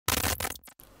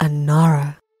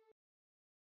Anora.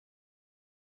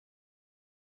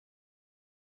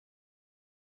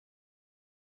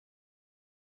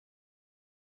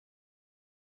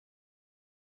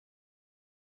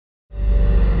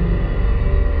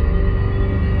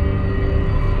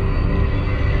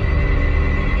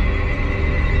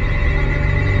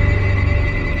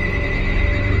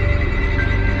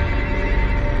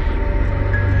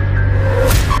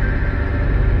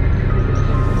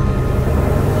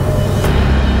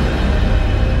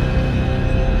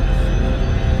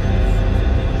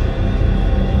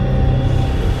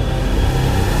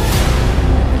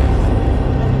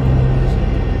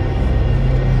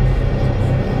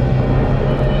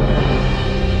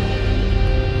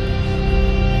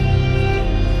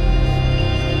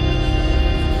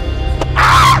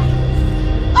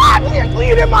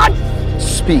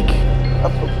 Speak.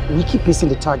 We keep missing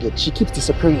the target. She keeps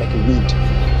disappearing like a weed.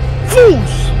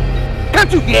 Fools!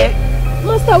 Can't you hear?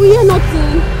 Master, we hear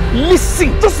nothing.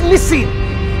 Listen, just listen.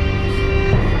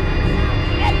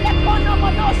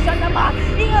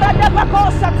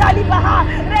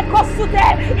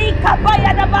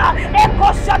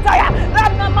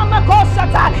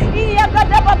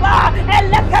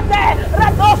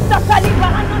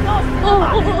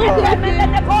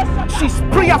 She's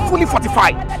prayerfully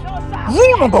fortified.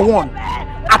 Rule number 1,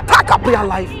 attack her prayer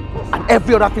life and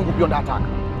every other thing will be under attack.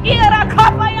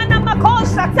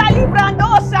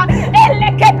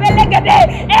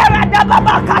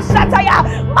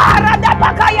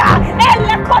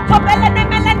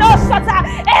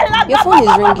 Your phone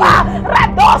is ringing.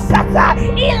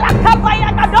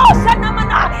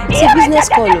 It's a business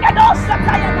call.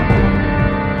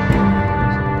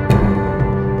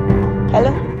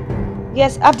 Hello?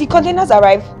 Yes, have the containers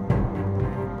arrived?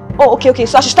 Oh, okay.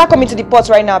 So I should start coming to the port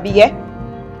right now, yeah?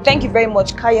 Thank you very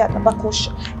much. Kaya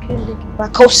tabakosha.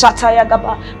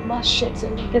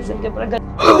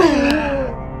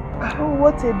 Oh,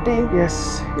 what a day.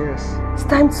 Yes. It's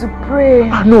time to pray.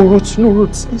 No,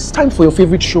 Roots. It's time for your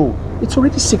favorite show. It's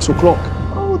already 6 o'clock.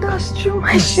 Oh, that's true,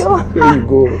 my show. There you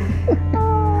go.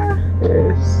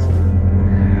 Yes.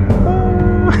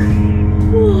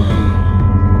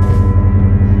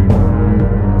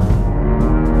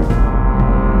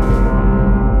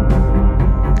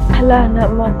 Alana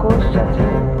makosa.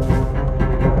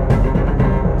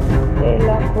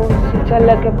 Ela posita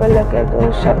laka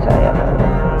do shataya.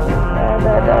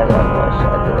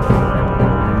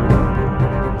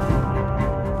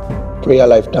 Prayer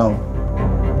life down.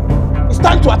 It's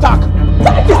time to attack!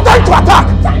 It's time to attack!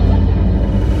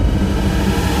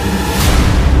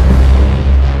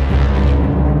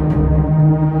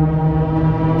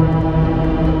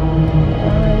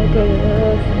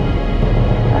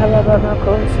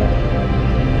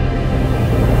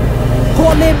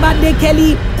 Kole bade keli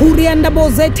kurianda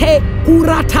bozete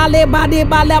kuratale bade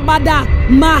balabada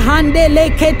mahande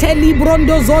lekete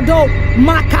librondo zodo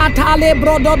makatale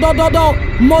brodododo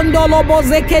mondolo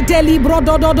bozekete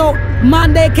librodododo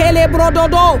mande kele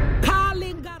brododo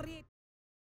kalingari.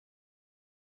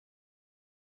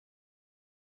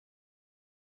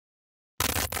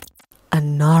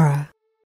 Anora.